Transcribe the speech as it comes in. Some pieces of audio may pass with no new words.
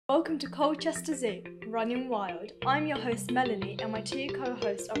Welcome to Colchester Zoo, Running Wild. I'm your host Melanie and my two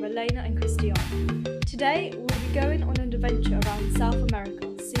co-hosts are Elena and Christiana. Today we'll be going on an adventure around South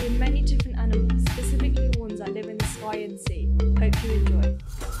America, seeing many different animals, specifically ones that live in the sky and sea. Hope you enjoy.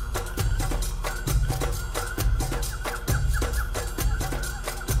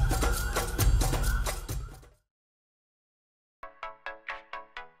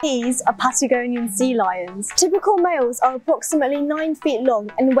 These are Patagonian sea lions. Typical males are approximately 9 feet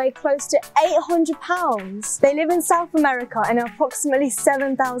long and weigh close to 800 pounds. They live in South America and are approximately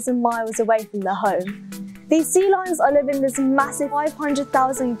 7,000 miles away from their home. These sea lions are living in this massive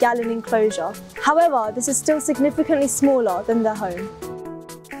 500,000 gallon enclosure. However, this is still significantly smaller than their home.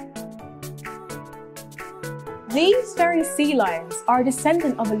 These very sea lions are a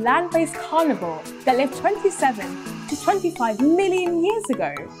descendant of a land-based carnivore that lived 27 to 25 million years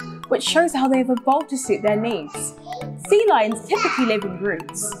ago, which shows how they've evolved to suit their needs. Sea lions typically live in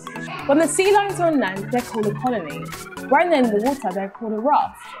groups. When the sea lions are on land, they're called a colony. When they're in the water, they're called a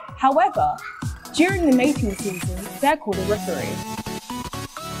raft. However, during the mating season, they're called a rookery.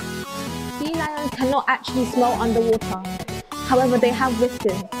 Sea lions cannot actually smell underwater. However, they have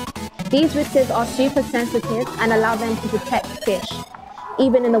whiskers. These whiskers are super sensitive and allow them to detect fish,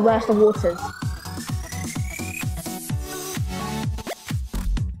 even in the worst of waters.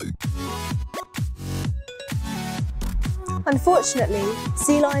 Unfortunately,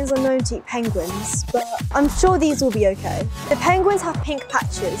 sea lions are known to eat penguins, but I'm sure these will be okay. The penguins have pink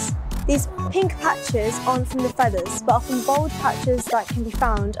patches. These pink patches aren't from the feathers, but are from bold patches that can be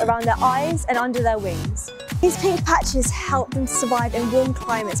found around their eyes and under their wings. These pink patches help them to survive in warm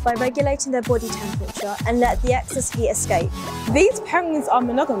climates by regulating their body temperature and let the excess heat escape. These penguins are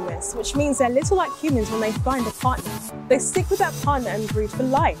monogamous, which means they're little like humans when they find a partner. They stick with that partner and breed for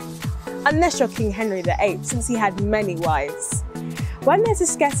life. Unless you're King Henry VIII, since he had many wives. When there's a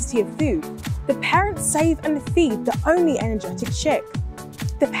scarcity of food, the parents save and feed the only energetic chick.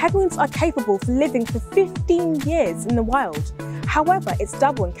 The penguins are capable of living for 15 years in the wild. However, it's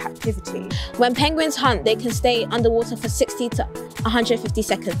double in captivity. When penguins hunt, they can stay underwater for 60 to 150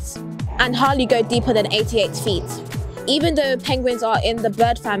 seconds and hardly go deeper than 88 feet. Even though penguins are in the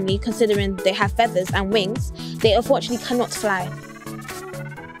bird family, considering they have feathers and wings, they unfortunately cannot fly.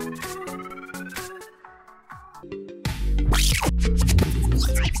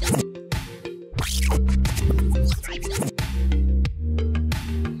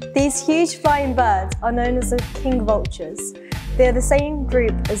 These huge flying birds are known as the king vultures. They are the same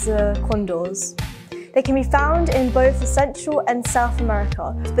group as the condors. They can be found in both Central and South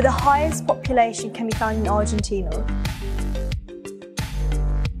America, but the highest population can be found in Argentina.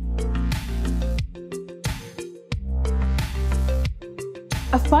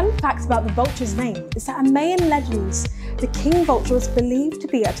 A fun fact about the vulture's name is that in Mayan legends, the king vulture was believed to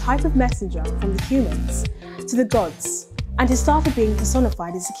be a type of messenger from the humans to the gods, and he started being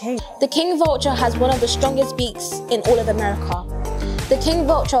personified as a king. The king vulture has one of the strongest beaks in all of America. The king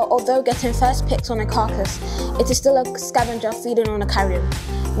vulture, although getting first picks on a carcass, it is still a scavenger feeding on a carrion,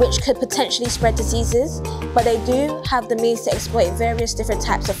 which could potentially spread diseases, but they do have the means to exploit various different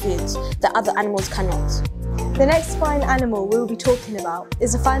types of foods that other animals cannot. The next fine animal we will be talking about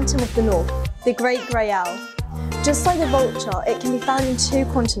is the phantom of the north, the great grey owl. Just like the vulture, it can be found in 2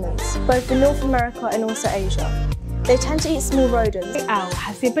 continents, both in North America and also Asia. They tend to eat small rodents. The owl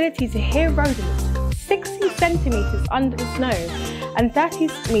has the ability to hear rodents 60 centimetres under the snow and 30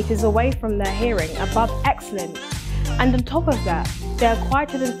 metres away from their hearing above excellent. And on top of that, they are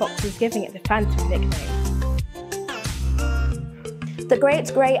quieter than foxes, giving it the phantom nickname. The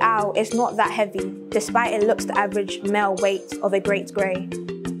great grey owl is not that heavy, despite it looks the average male weight of a great grey.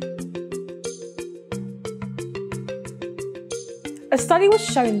 A study was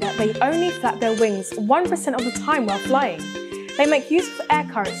shown that they only flap their wings 1% of the time while flying. They make use of air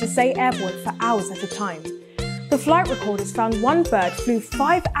currents to stay airborne for hours at a time. The flight recorders found one bird flew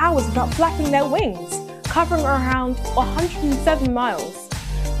 5 hours without flapping their wings, covering around 107 miles.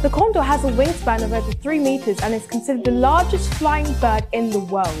 The condor has a wingspan of over 3 meters and is considered the largest flying bird in the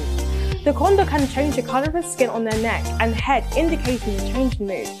world. The condor can change the color of the skin on their neck and head, indicating a change in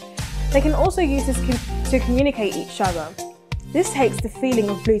mood. They can also use this to communicate each other. This takes the feeling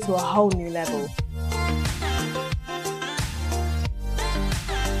of blue to a whole new level.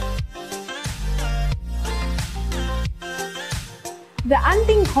 The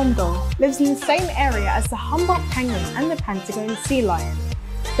Andean condor lives in the same area as the Humboldt penguin and the Patagonian sea lion.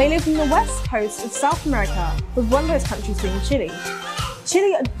 They live on the west coast of South America, with one of those countries being Chile.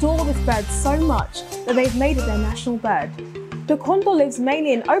 Chile adore this bird so much that they've made it their national bird. The condor lives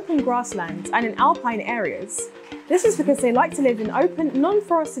mainly in open grasslands and in alpine areas. This is because they like to live in open,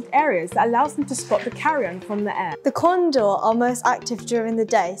 non-forested areas that allows them to spot the carrion from the air. The condor are most active during the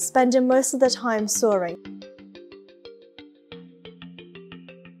day, spending most of their time soaring.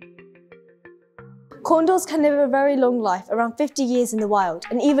 Condors can live a very long life, around 50 years in the wild,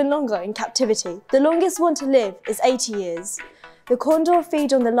 and even longer in captivity. The longest one to live is 80 years. The condor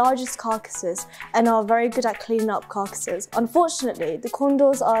feed on the largest carcasses and are very good at cleaning up carcasses. Unfortunately, the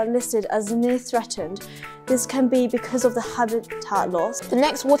condors are listed as near threatened. This can be because of the habitat loss. The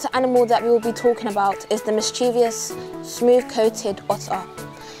next water animal that we will be talking about is the mischievous smooth-coated otter.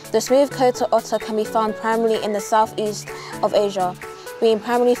 The smooth-coated otter can be found primarily in the southeast of Asia, being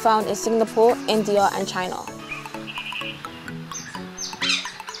primarily found in Singapore, India and China.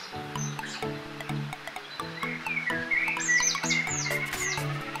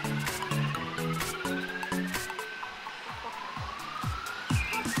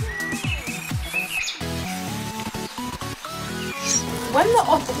 When the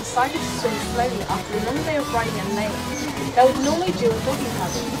otter decided to swim slowly after a long day of riding and laying, they would normally do a doggy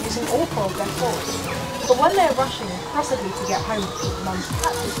paddle using all four of their paws. But when they are rushing, possibly to get home to keep mum's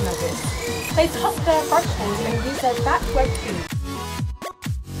catfish nuggets, they tuck their front paws and use their back webbed feet.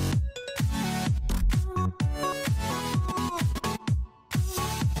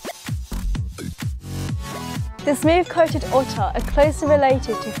 The smooth-coated otter are closely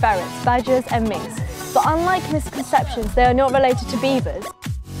related to ferrets, badgers and minks, but unlike misconceptions, they are not related to beavers.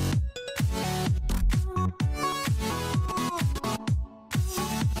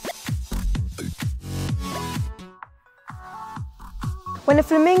 When a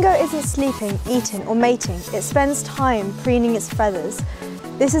flamingo isn't sleeping, eating or mating, it spends time preening its feathers.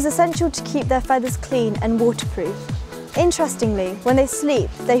 This is essential to keep their feathers clean and waterproof. Interestingly, when they sleep,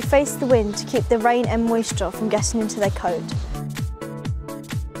 they face the wind to keep the rain and moisture from getting into their coat.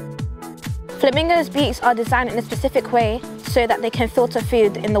 Flamingos' beaks are designed in a specific way so that they can filter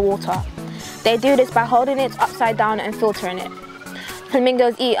food in the water. They do this by holding it upside down and filtering it.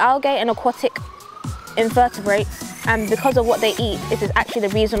 Flamingos eat algae and aquatic invertebrates, and because of what they eat, this is actually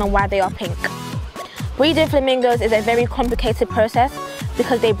the reason on why they are pink. Breeding flamingos is a very complicated process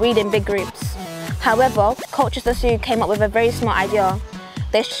because they breed in big groups. However, Colchester Zoo came up with a very smart idea.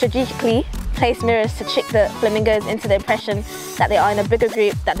 They strategically place mirrors to trick the flamingos into the impression that they are in a bigger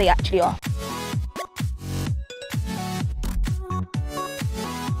group than they actually are.